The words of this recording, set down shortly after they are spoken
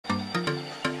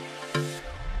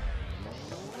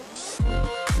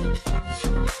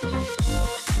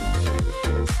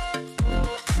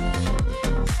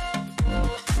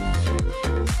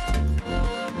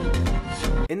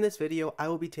In this video, I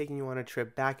will be taking you on a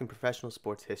trip back in professional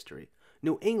sports history.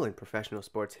 New England professional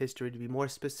sports history to be more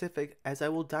specific, as I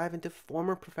will dive into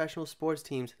former professional sports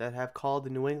teams that have called the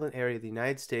New England area of the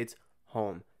United States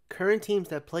home. Current teams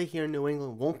that play here in New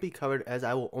England won't be covered, as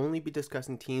I will only be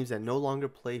discussing teams that no longer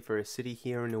play for a city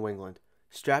here in New England.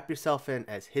 Strap yourself in,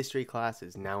 as history class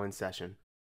is now in session.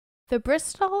 The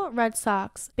Bristol Red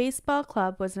Sox Baseball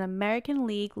Club was an American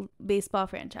League baseball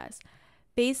franchise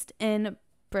based in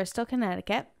Bristol,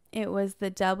 Connecticut. It was the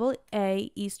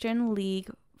Double-A Eastern League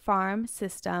farm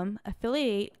system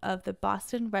affiliate of the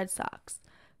Boston Red Sox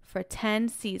for 10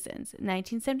 seasons,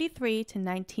 1973 to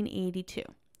 1982,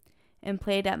 and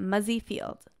played at Muzzy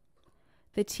Field.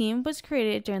 The team was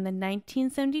created during the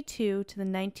 1972 to the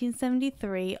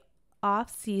 1973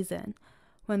 off-season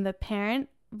when the parent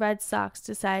Red Sox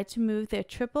decided to move their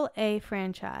Triple-A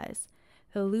franchise,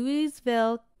 the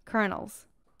Louisville Colonels,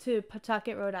 to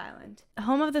Pawtucket, Rhode Island,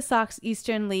 home of the Sox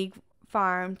Eastern League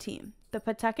farm team, the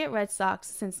Pawtucket Red Sox,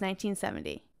 since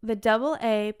 1970. The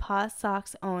Double-A Paw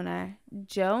Sox owner,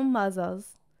 Joe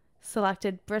Muzzles,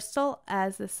 selected Bristol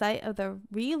as the site of the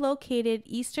relocated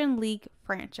Eastern League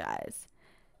franchise.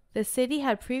 The city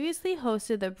had previously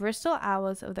hosted the Bristol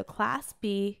Owls of the Class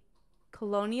B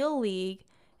Colonial League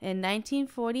in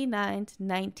 1949 to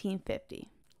 1950.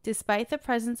 Despite the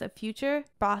presence of future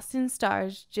Boston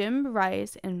stars Jim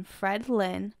Rice and Fred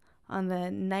Lynn on the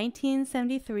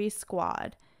 1973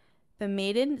 squad, the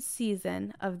maiden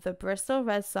season of the Bristol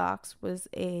Red Sox was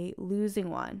a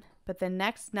losing one, but the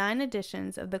next 9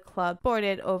 editions of the club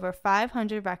sported over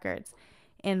 500 records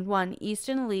and won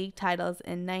Eastern League titles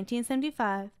in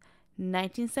 1975,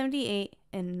 1978,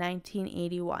 and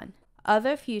 1981.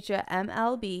 Other future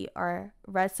MLB or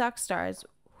Red Sox stars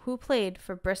who played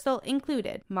for Bristol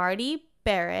included Marty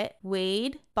Barrett,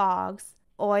 Wade Boggs,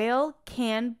 Oil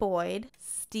Can Boyd,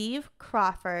 Steve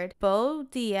Crawford, Bo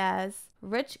Diaz,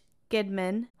 Rich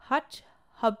Gidman, Hutch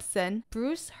Hubson,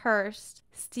 Bruce Hurst,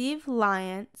 Steve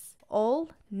Lyons,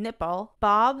 Old Nipple,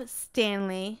 Bob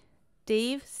Stanley,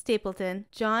 Dave Stapleton,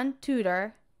 John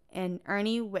Tudor, and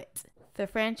Ernie Witt. The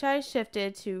franchise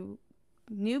shifted to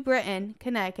New Britain,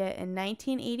 Connecticut in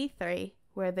 1983,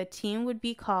 where the team would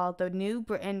be called the New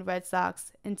Britain Red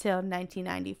Sox until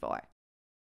 1994.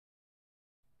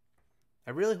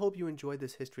 I really hope you enjoyed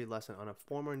this history lesson on a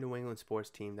former New England sports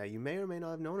team that you may or may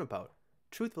not have known about.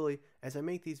 Truthfully, as I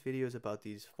make these videos about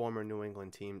these former New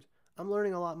England teams, I'm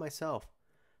learning a lot myself.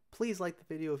 Please like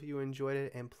the video if you enjoyed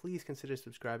it, and please consider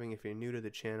subscribing if you're new to the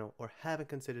channel or haven't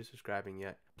considered subscribing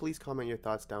yet. Please comment your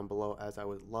thoughts down below, as I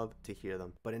would love to hear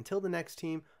them. But until the next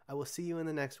team, I will see you in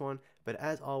the next one. But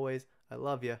as always, I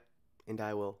love you, and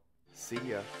I will see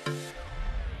ya.